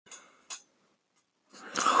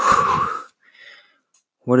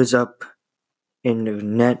What is up,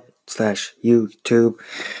 internet/YouTube?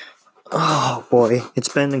 Oh boy, it's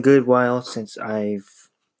been a good while since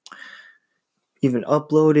I've even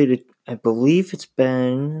uploaded it. I believe it's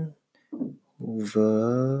been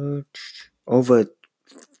over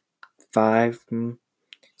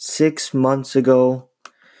 6 months ago.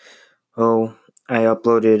 Oh, I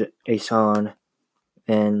uploaded a song,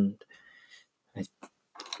 and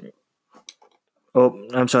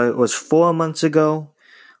I'm sorry, it was 4 months ago.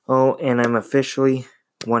 Oh, and I'm officially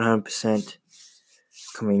 100%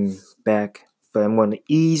 coming back, but I'm going to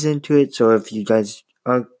ease into it. So if you guys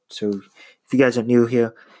are new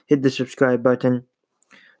here, hit the subscribe button.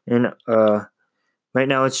 And right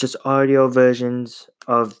now it's just audio versions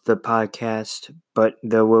of the podcast, but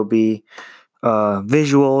there will be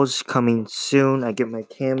visuals coming soon. I get my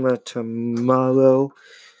camera tomorrow.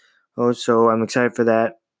 So I'm excited for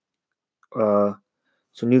that. So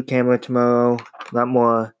new camera tomorrow. A lot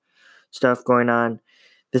more stuff going on.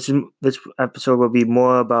 This episode will be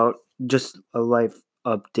more about just a life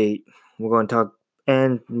update. We're going to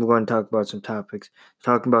talk about some topics,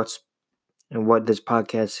 talking about and what this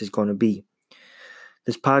podcast is going to be.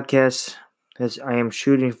 This podcast, as I am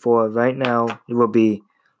shooting for right now, it will be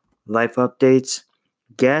life updates,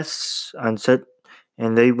 guests on set,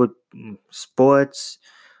 and they would sports,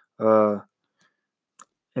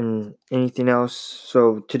 and anything else.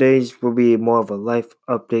 So today's will be more of a life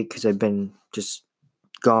update because I've been just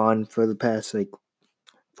gone for the past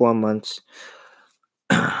 4 months.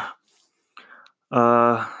 4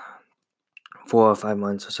 or 5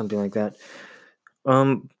 months or something like that.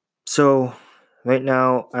 So right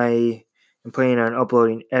now I am planning on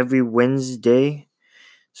uploading every Wednesday.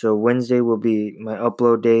 So Wednesday will be my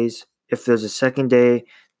upload days. If there's a second day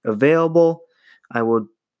available, I will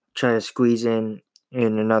try to squeeze in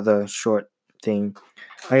another short thing.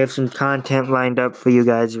 I have some content lined up for you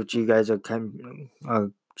guys, which you guys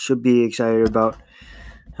should be excited about.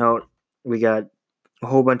 How we got a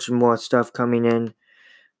whole bunch of more stuff coming in.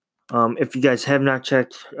 If you guys have not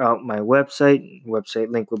checked out my website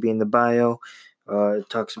link will be in the bio. It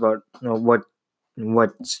talks about what I'm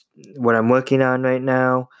working on right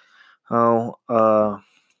now.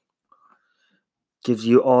 Gives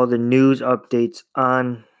you all the news updates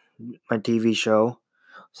on my TV show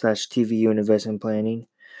 / TV universe and planning.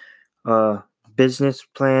 Business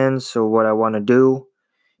plans, so what I want to do,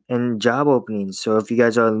 and job openings. So if you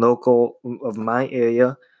guys are local of my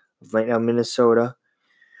area, right now Minnesota,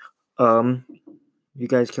 you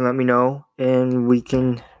guys can let me know, and we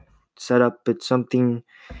can set up something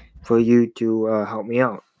for you to help me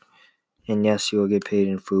out. And yes, you will get paid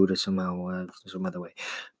in food or some other way.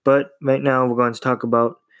 But right now, we're going to talk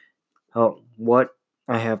about what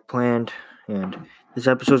I have planned, and this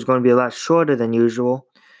episode is going to be a lot shorter than usual.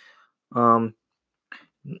 Most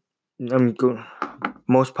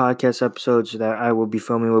podcast episodes that I will be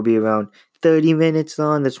filming will be around 30 minutes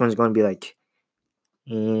long. This one's going to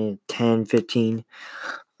be 10, 15.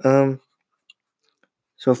 So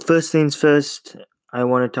first things first, I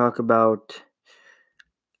want to talk about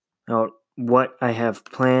what I have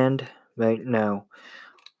planned right now.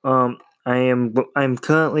 I'm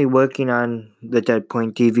currently working on the Dead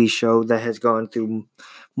Point TV show that has gone through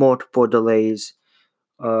multiple delays.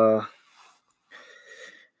 So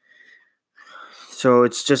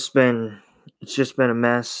it's just been a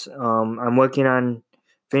mess. I'm working on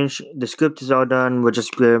the script is all done. We're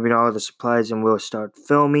just grabbing all the supplies and we'll start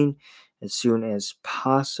filming as soon as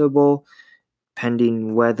possible,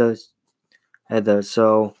 pending weather.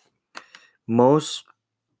 So most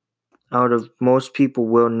people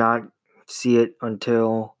will not see it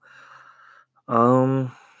until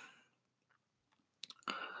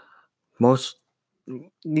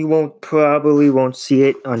you probably won't see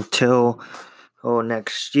it until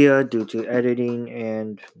next year due to editing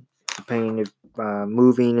and depending if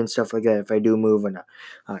moving and stuff like that, if I do move or not.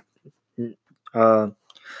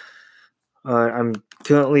 I'm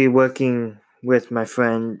currently working with my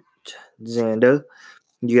friend Xander.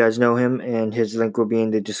 You guys know him, and his link will be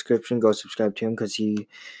in the description. Go subscribe to him because he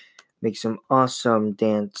makes some awesome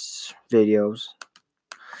dance videos.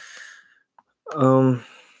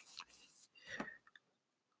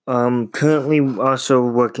 I'm currently also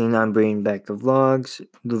working on bringing back the vlogs.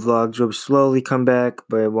 The vlogs will slowly come back,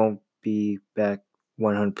 but it won't be back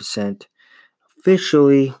 100%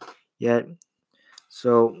 officially yet.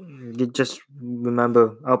 So you just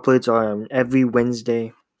remember, uploads are on every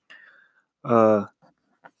Wednesday. So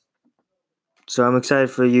I'm excited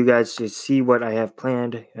for you guys to see what I have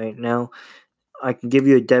planned right now. I can give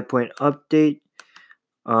you a Dead Point update.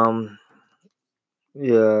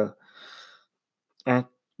 Yeah.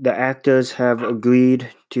 the actors have agreed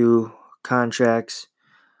to contracts,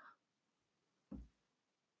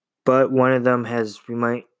 but one of them has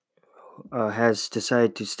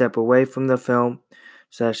decided to step away from the film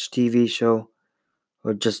 / TV show,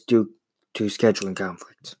 or just due to scheduling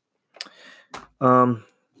conflicts.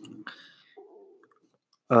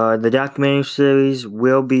 The documentary series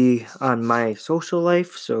will be on my social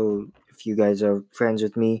life, so if you guys are friends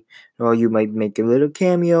with me, or you might make a little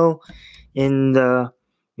cameo in the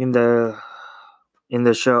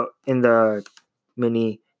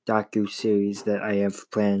mini docu series that I have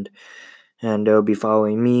planned, and they'll be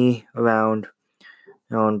following me around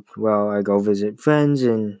while I go visit friends.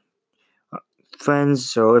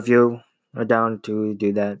 So if you are down to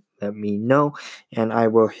do that, let me know, and I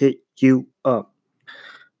will hit you up.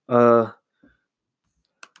 My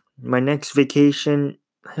next vacation,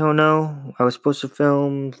 I don't know. I was supposed to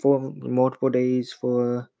film for multiple days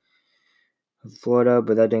for Florida,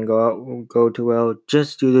 but that didn't go too well,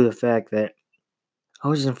 just due to the fact that I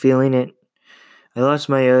wasn't feeling it. I lost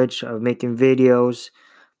my urge of making videos,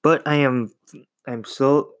 but I'm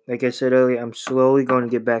slow. Like I said earlier, I'm slowly going to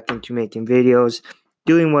get back into making videos,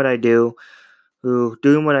 doing what I do.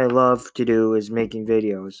 Doing what I love to do is making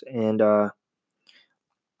videos,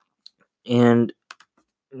 and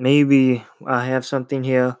maybe I have something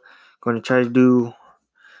here. Going to try to do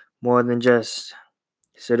more than just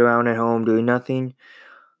sit around at home doing nothing.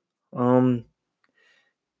 I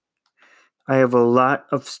have a lot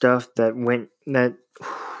of stuff that's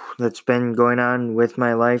been going on with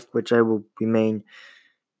my life, which I will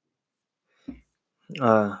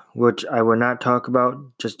which I will not talk about,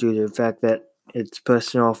 just due to the fact that it's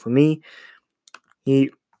personal for me.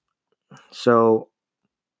 So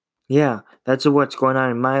yeah, that's what's going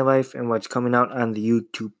on in my life and what's coming out on the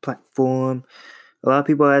YouTube platform. A lot of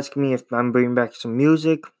people are asking me if I'm bringing back some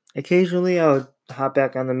music. Occasionally, I'll hop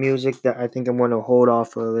back on the music. That I think I'm going to hold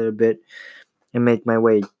off for a little bit and make my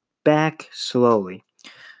way back slowly.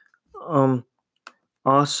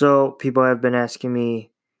 Also, people have been asking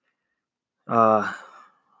me if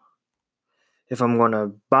I'm going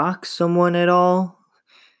to box someone at all.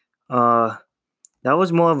 That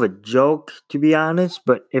was more of a joke, to be honest.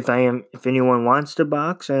 But if anyone wants to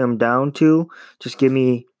box, I am down to. Just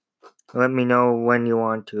let me know when you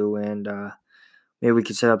want to, and maybe we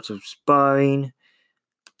could set up some sparring.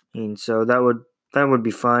 And so that would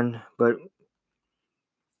be fun. But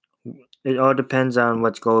it all depends on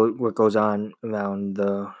what goes on around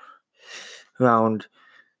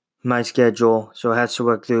my schedule. So it has to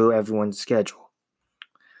work through everyone's schedule.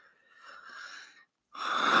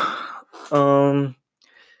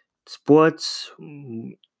 Sports.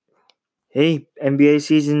 Hey, NBA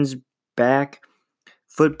season's back.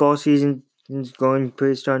 Football season is going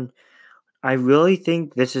pretty strong. I really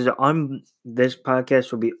think this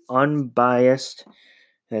podcast will be unbiased.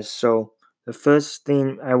 So the first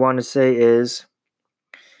thing I want to say is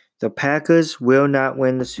the Packers will not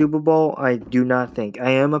win the Super Bowl. I do not think.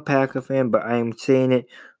 I am a Packer fan, but I am saying it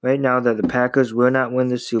right now that the Packers will not win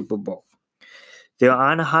the Super Bowl. They're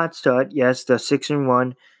on a hot start. Yes, they're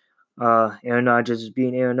 6-1. Aaron Rodgers is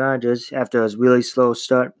being Aaron Rodgers after a really slow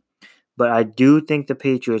start. But I do think the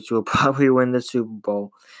Patriots will probably win the Super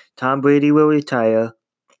Bowl. Tom Brady will retire.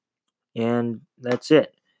 And that's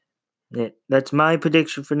it. That's my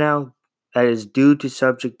prediction for now. That is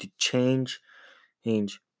subject to change.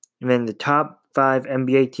 And then the top 5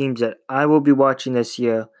 NBA teams that I will be watching this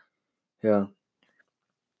year. Yeah.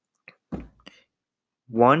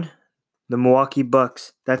 1, the Milwaukee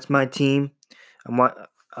Bucks. That's my team. There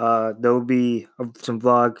will be some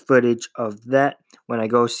vlog footage of that when I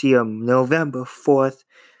go see them November 4th.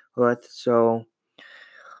 So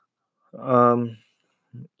November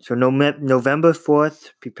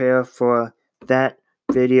 4th, prepare for that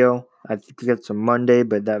video. I think it's a Monday,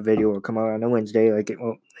 but that video will come out on a Wednesday, like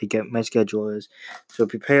my schedule is. So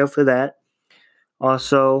prepare for that.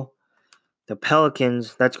 Also, the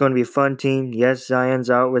Pelicans, that's going to be a fun team. Yes, Zion's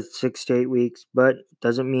out with 6 to 8 weeks, but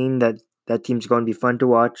doesn't mean that team's going to be fun to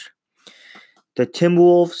watch. The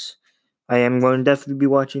Timberwolves, I am going to definitely be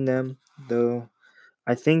watching them, though.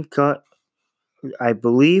 I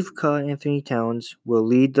believe Karl-Anthony Towns will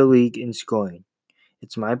lead the league in scoring.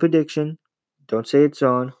 It's my prediction. Don't say it's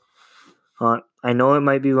on. I know it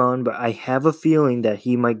might be wrong, but I have a feeling that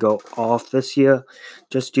he might go off this year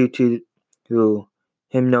just due to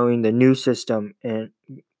him knowing the new system. And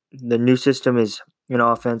the new system is an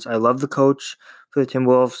offense. I love the coach for the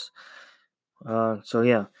Timberwolves. So,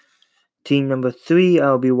 yeah. Team number 3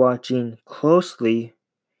 I'll be watching closely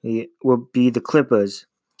will be the Clippers.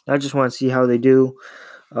 I just want to see how they do.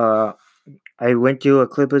 I went to a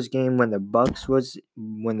Clippers game when the Bucks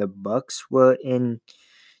were in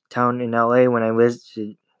town in LA when I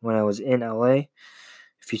was in LA.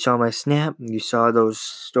 If you saw my snap, you saw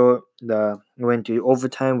went to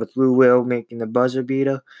overtime with Lou Will making the buzzer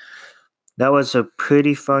beater. That was a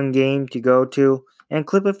pretty fun game to go to. And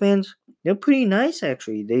Clipper fans, they're pretty nice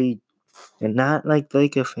actually. They're not like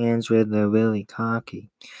Laker fans where they're really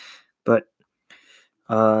cocky. But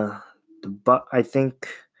I think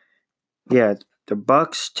the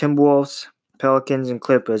Bucks, Timberwolves, Pelicans, and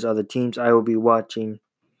Clippers are the teams I will be watching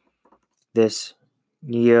this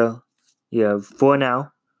year. Yeah, for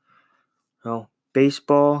now. Well,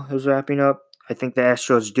 baseball is wrapping up. I think the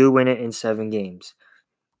Astros do win it in 7 games.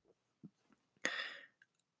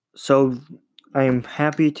 So I am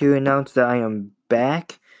happy to announce that I am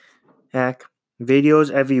back.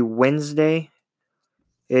 Videos every Wednesday.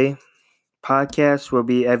 Podcasts will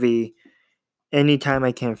be anytime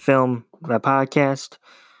I can film my podcast.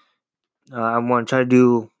 I want to try to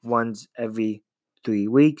do ones every 3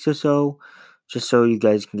 weeks or so, just so you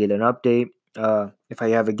guys can get an update. If I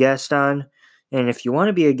have a guest on, and if you want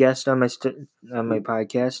to be a guest on my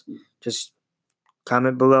podcast, just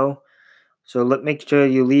comment below. So make sure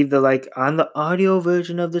you leave the like on the audio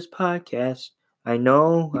version of this podcast. I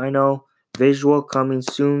know, visual coming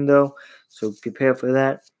soon though, so prepare for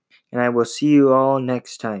that. And I will see you all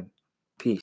next time.